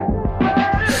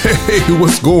Hey,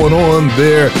 what's going on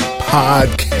there,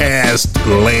 podcast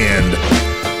land?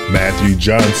 Matthew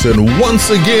Johnson once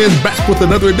again back with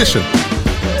another edition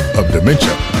of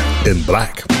Dementia in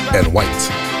Black and White.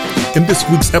 In this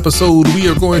week's episode, we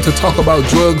are going to talk about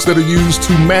drugs that are used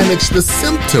to manage the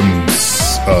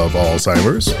symptoms of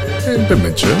Alzheimer's and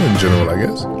dementia in general, I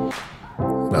guess.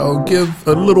 And I'll give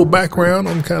a little background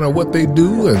on kind of what they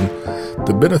do and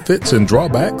the benefits and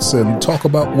drawbacks, and talk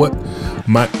about what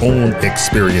my own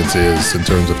experience is in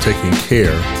terms of taking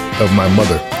care of my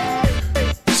mother.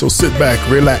 So sit back,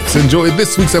 relax, enjoy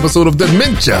this week's episode of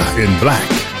Dementia in Black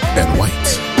and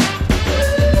White.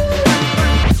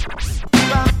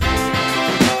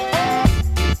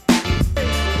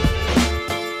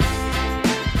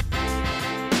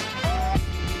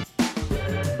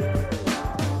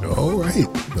 All right,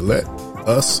 let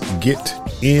us get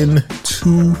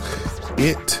into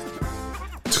it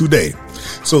today.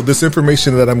 So this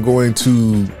information that I'm going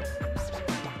to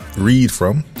read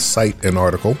from, cite an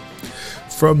article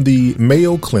from the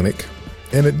Mayo Clinic,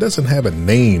 and it doesn't have a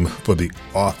name for the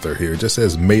author here. It just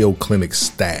says Mayo Clinic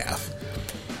staff,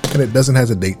 and it doesn't have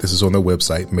a date. This is on their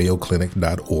website,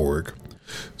 mayoclinic.org.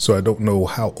 So I don't know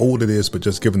how old it is, but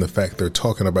just given the fact they're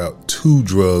talking about two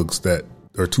types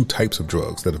of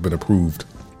drugs that have been approved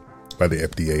by the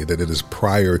FDA, that it is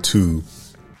prior to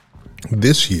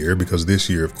this year, because this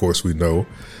year, of course, we know,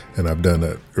 and I've done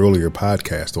an earlier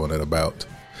podcast on it about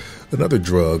another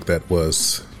drug that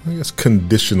was, I guess,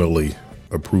 conditionally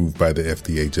approved by the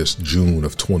FDA just June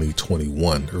of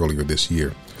 2021, earlier this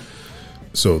year.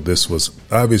 So this was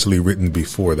obviously written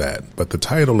before that, but the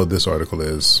title of this article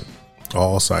is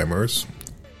Alzheimer's,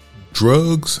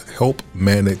 Drugs Help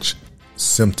Manage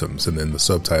Symptoms, and then the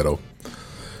subtitle,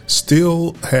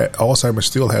 Alzheimer's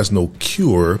still has no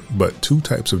cure, but two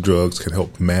types of drugs can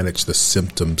help manage the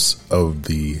symptoms of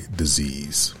the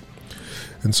disease.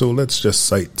 And so let's just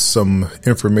cite some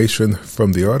information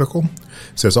from the article.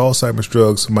 It says Alzheimer's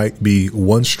drugs might be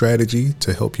one strategy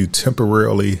to help you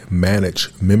temporarily manage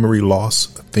memory loss,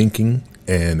 thinking,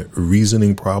 and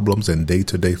reasoning problems and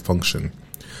day-to-day function.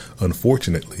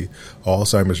 Unfortunately,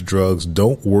 Alzheimer's drugs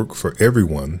don't work for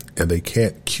everyone, and they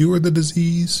can't cure the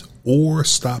disease or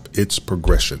stop its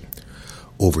progression.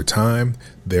 Over time,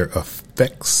 their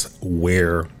effects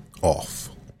wear off.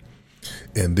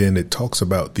 And then it talks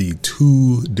about the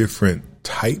two different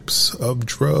types of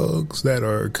drugs that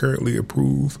are currently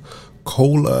approved: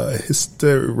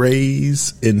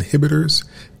 cholinesterase inhibitors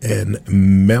and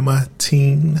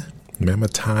mematine. I'm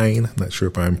not sure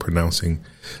if I'm pronouncing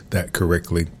that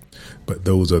correctly, but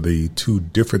those are the two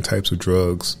different types of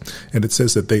drugs. And it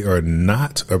says that they are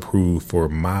not approved for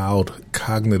mild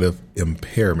cognitive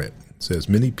impairment. It says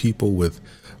many people with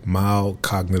mild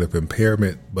cognitive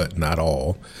impairment, but not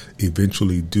all,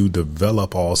 eventually do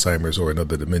develop Alzheimer's or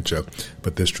another dementia,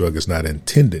 but this drug is not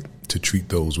intended to treat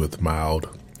those with mild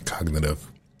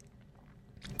cognitive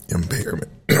impairment.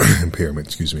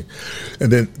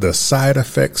 And then the side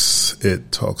effects,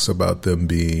 it talks about them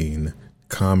being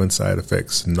common side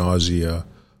effects: nausea,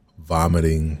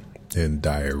 vomiting, and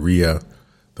diarrhea.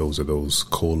 Those are those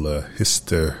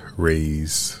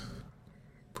cholinesterase,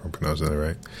 if I'm pronouncing that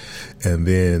right. And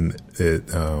then it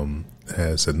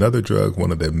has another drug,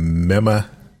 one of the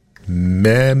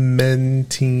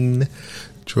memantine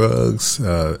drugs.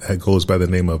 It goes by the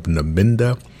name of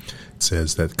Namenda. It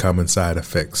says that common side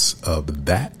effects of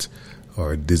that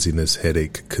are dizziness,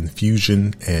 headache,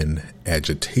 confusion, and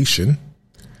agitation.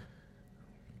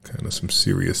 Kind of some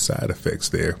serious side effects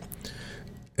there.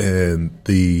 And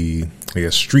the,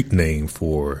 street name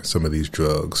for some of these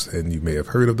drugs, and you may have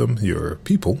heard of them, your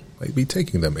people might be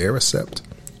taking them: Aricept,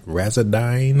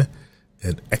 Razidine,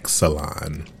 and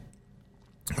Exelon.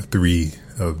 Three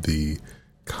of the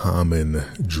common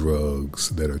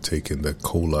drugs that are taken, the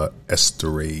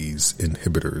cholinesterase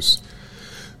inhibitors.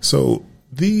 So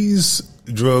these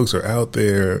drugs are out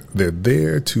there. They're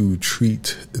there to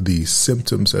treat the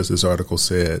symptoms, as this article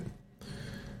said.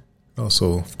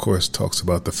 Also, of course, talks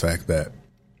about the fact that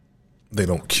they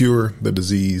don't cure the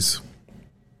disease,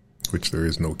 which there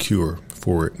is no cure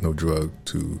for it, no drug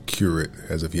to cure it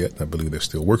as of yet. I believe they're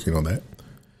still working on that.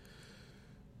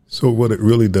 So what it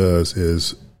really does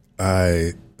is,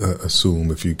 I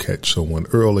assume if you catch someone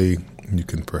early, you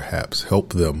can perhaps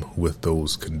help them with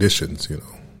those conditions,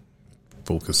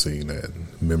 focusing and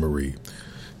memory,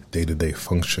 day-to-day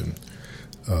function.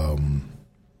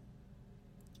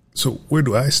 So where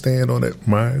do I stand on it?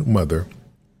 My mother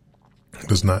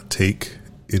does not take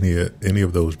any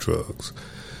of those drugs.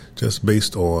 Just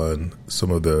based on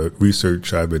some of the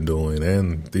research I've been doing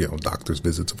and, doctor's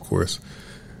visits, of course,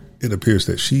 it appears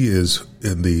that she is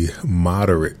in the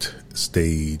moderate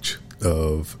stage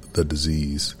of the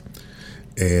disease.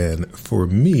 And for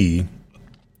me,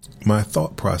 my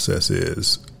thought process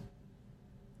is,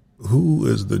 who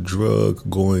is the drug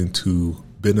going to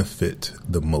benefit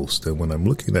the most? And when I'm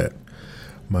looking at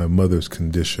my mother's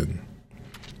condition,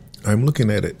 I'm looking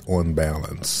at it on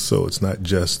balance. So it's not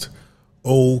just,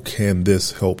 oh, can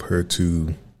this help her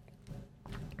to,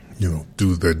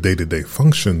 do their day-to-day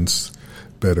functions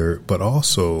better, but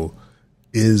also,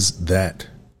 is that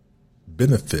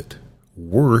benefit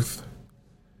worth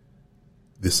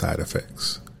the side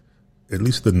effects, at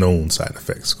least the known side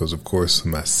effects? Because, of course,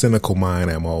 in my cynical mind,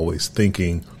 I'm always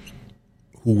thinking,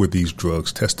 who were these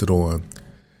drugs tested on?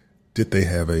 Did they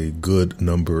have a good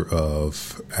number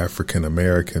of African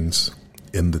Americans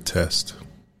in the test?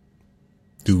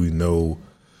 Do we know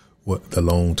what the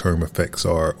long-term effects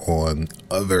are on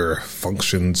other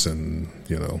functions and,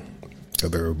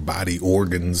 other body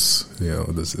organs?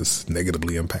 Does this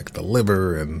negatively impact the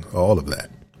liver and all of that?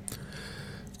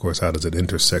 Of course, how does it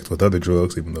intersect with other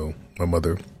drugs? Even though my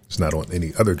mother is not on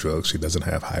any other drugs, she doesn't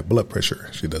have high blood pressure.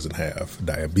 She doesn't have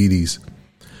diabetes.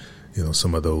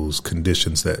 Some of those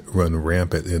conditions that run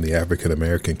rampant in the African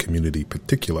American community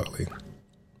particularly.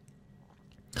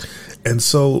 And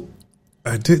so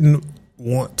I didn't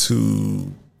want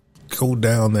to go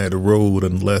down that road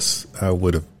unless I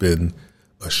would have been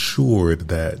assured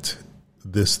that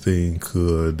this thing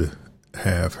could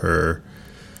have her,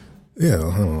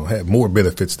 have more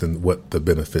benefits than what the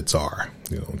benefits are,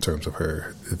 in terms of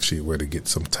her, if she were to get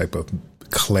some type of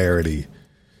clarity,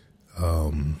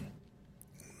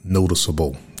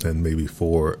 noticeable, and maybe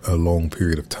for a long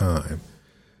period of time,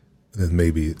 then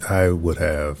maybe I would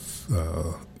have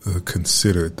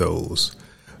considered those.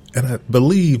 And I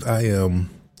believe I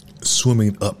am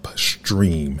swimming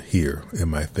upstream here in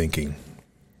my thinking.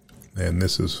 And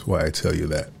this is why I tell you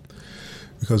that.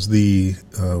 Because we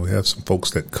have some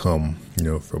folks that come,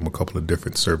 from a couple of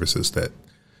different services that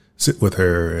sit with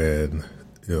her and,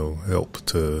 help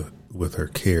with her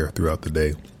care throughout the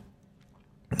day.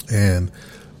 And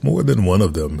more than one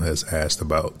of them has asked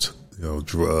about,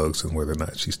 drugs and whether or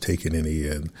not she's taken any.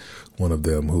 And one of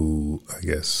them, who I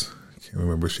guess, can't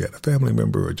remember if she had a family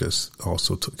member or just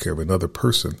also took care of another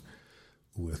person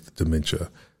with dementia,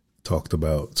 talked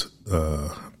about,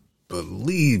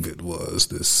 believe it was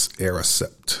this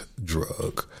Aricept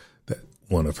drug that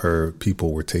one of her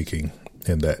people were taking,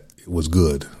 and that it was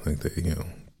good. I think they,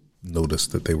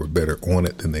 noticed that they were better on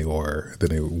it than they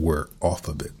were off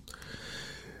of it.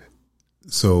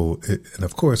 So, and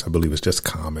of course, I believe it's just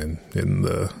common in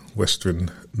the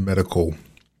Western medical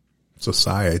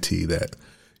society that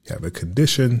you have a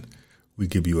condition, we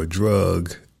give you a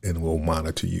drug, and we'll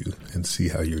monitor you and see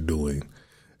how you're doing,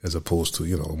 as opposed to,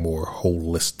 a more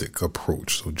holistic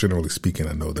approach. So generally speaking,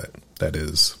 I know that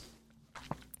is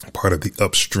part of the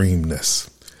upstreamness.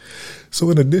 So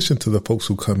in addition to the folks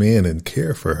who come in and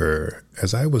care for her,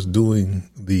 as I was doing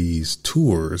these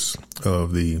tours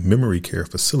of the memory care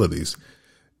facilities,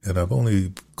 and I've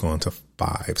only gone to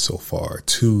 5 so far,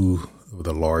 2 of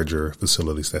the larger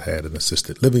facilities that had an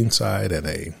assisted living side and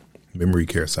a memory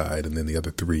care side, and then the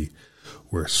other 3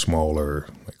 were smaller,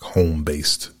 like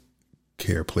home-based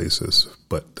care places,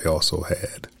 but they also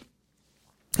had,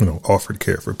 offered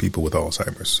care for people with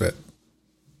Alzheimer's at,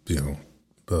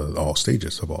 all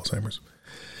stages of Alzheimer's.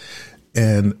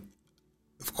 And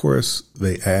of course,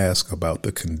 they ask about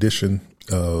the condition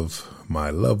of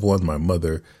my loved one, my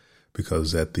mother,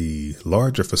 because at the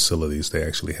larger facilities, they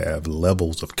actually have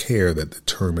levels of care that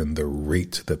determine the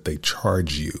rate that they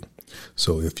charge you.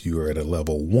 So if you are at a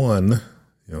level 1,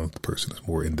 the person is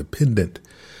more independent,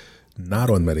 not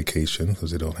on medication,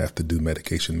 because they don't have to do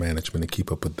medication management and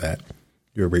keep up with that,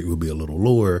 your rate will be a little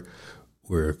lower.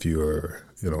 Where if you're,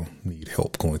 need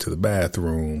help going to the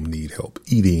bathroom, need help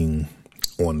eating,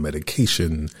 on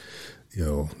medication,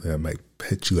 that might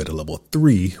hit you at a level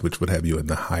 3, which would have you in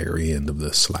the higher end of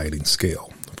the sliding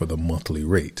scale for the monthly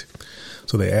rate.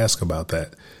 So they ask about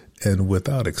that. And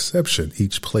without exception,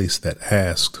 each place that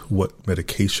asked what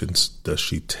medications does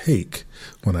she take,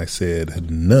 when I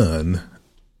said none,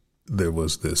 there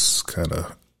was this kind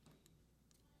of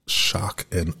shock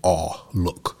and awe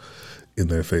look in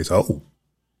their face. Oh,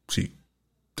 she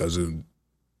doesn't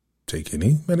take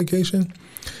any medication?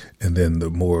 And then the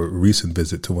more recent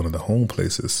visit to one of the home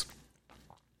places,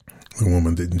 the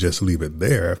woman didn't just leave it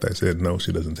there. After I said, no,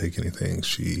 she doesn't take anything,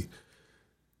 she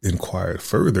inquired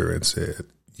further and said,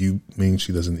 you mean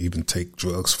she doesn't even take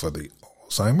drugs for the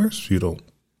Alzheimer's? You don't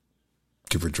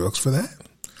give her drugs for that?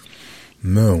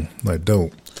 No, I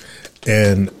don't.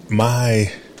 And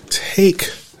my take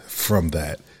from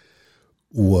that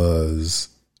was,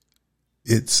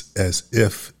 it's as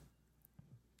if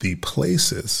the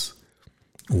places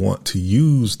want to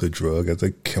use the drug as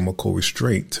a chemical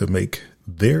restraint to make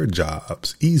their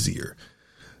jobs easier.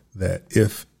 That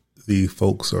if the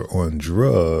folks are on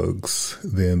drugs,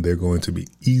 then they're going to be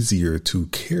easier to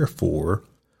care for.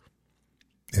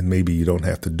 And maybe you don't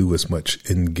have to do as much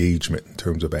engagement in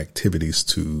terms of activities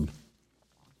to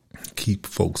keep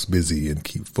folks busy and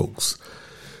keep folks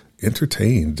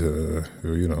entertained, or,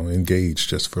 engaged,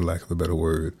 just for lack of a better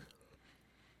word.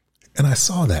 And I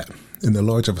saw that in the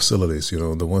larger facilities,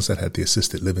 the ones that had the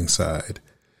assisted living side.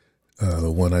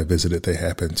 The one I visited, they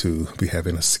happened to be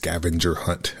having a scavenger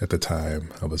hunt at the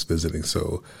time I was visiting.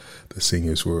 So the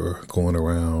seniors were going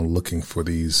around looking for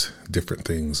these different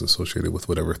things associated with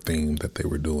whatever theme that they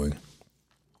were doing.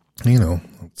 They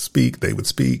would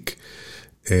speak,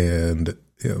 and,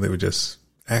 they were just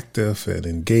active and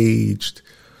engaged.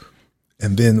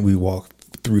 And then we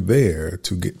walked through there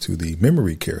to get to the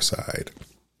memory care side.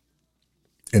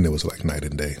 And it was like night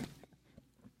and day.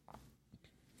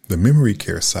 The memory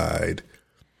care side,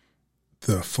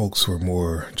 the folks were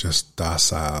more just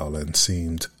docile and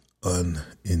seemed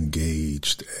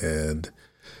unengaged and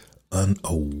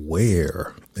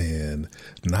unaware and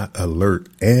not alert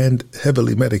and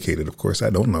heavily medicated. Of course, I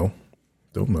don't know,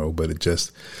 but it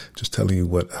just telling you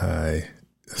what I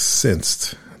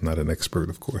sensed. I'm not an expert,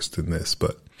 of course, in this,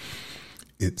 but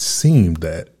it seemed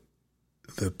that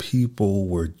the people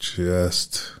were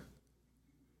just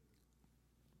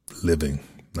living,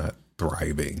 not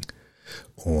thriving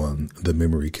on the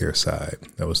memory care side.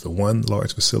 That was the one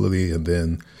large facility. And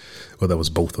then, that was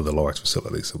both of the large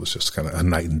facilities. It was just kind of a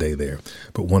night and day there.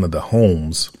 But one of the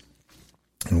homes,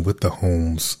 and with the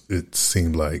homes, it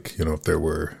seemed like, if there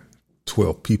were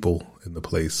 12 people in the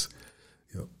place,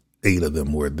 8 of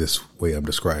them were this way I'm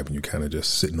describing, you kind of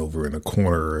just sitting over in a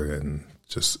corner and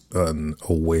just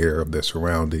unaware of their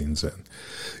surroundings. And,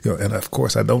 and of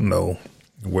course, I don't know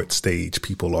what stage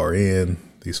people are in.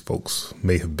 These folks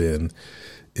may have been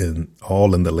in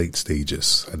the late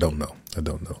stages. I don't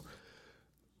know.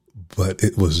 But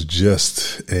it was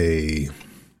just a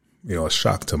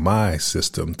shock to my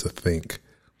system to think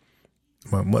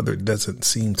my mother doesn't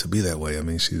seem to be that way. I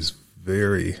mean, she's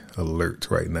very alert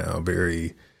right now,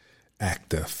 very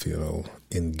active,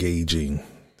 engaging.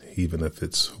 Even if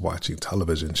it's watching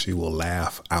television, she will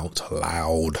laugh out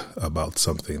loud about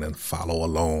something and follow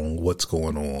along what's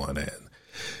going on and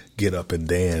get up and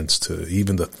dance to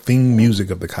even the theme music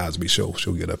of the Cosby Show.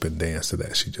 She'll get up and dance to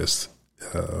that. She just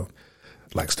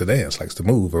likes to dance, likes to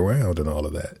move around and all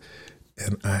of that.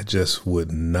 And I just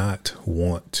would not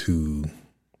want to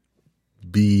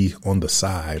be on the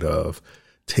side of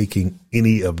taking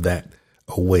any of that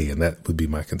away. And that would be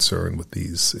my concern with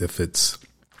these. If it's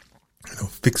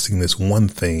fixing this one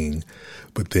thing,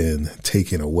 but then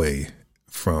taking away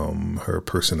from her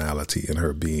personality and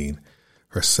her being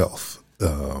herself.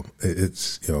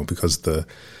 It's, because the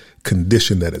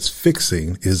condition that it's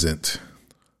fixing isn't,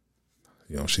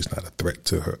 she's not a threat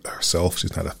to herself.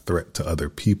 She's not a threat to other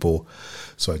people.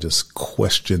 So I just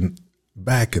question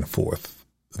back and forth,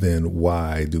 then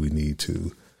why do we need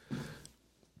to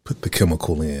put the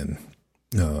chemical in?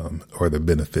 Are the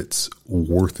benefits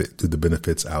worth it? Do the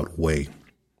benefits outweigh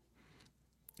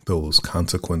those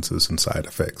consequences and side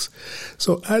effects?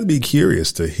 So I'd be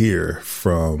curious to hear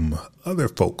from other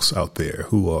folks out there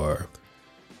who are,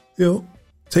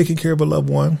 taking care of a loved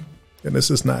one. And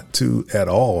this is not to at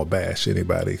all bash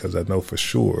anybody, because I know for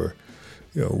sure,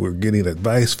 we're getting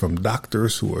advice from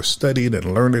doctors who are studied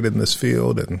and learned in this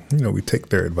field, and, we take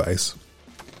their advice.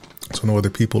 So no other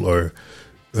people are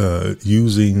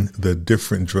using the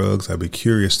different drugs. I'd be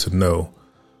curious to know,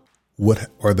 what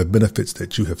are the benefits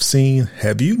that you have seen?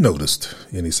 Have you noticed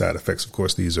any side effects? Of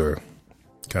course, these are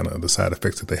kind of the side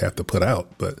effects that they have to put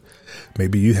out, but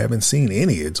maybe you haven't seen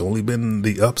any. It's only been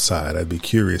the upside. I'd be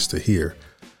curious to hear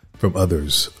from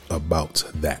others about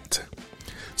that.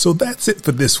 So that's it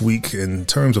for this week in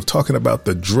terms of talking about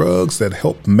the drugs that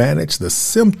help manage the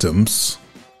symptoms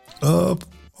of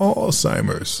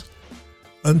Alzheimer's.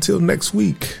 Until next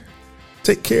week,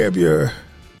 take care of your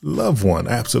loved one.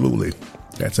 Absolutely.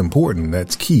 That's important.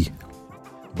 That's key.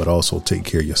 But also take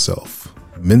care of yourself,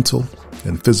 mental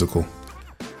and physical,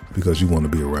 because you want to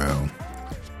be around.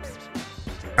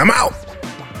 I'm out.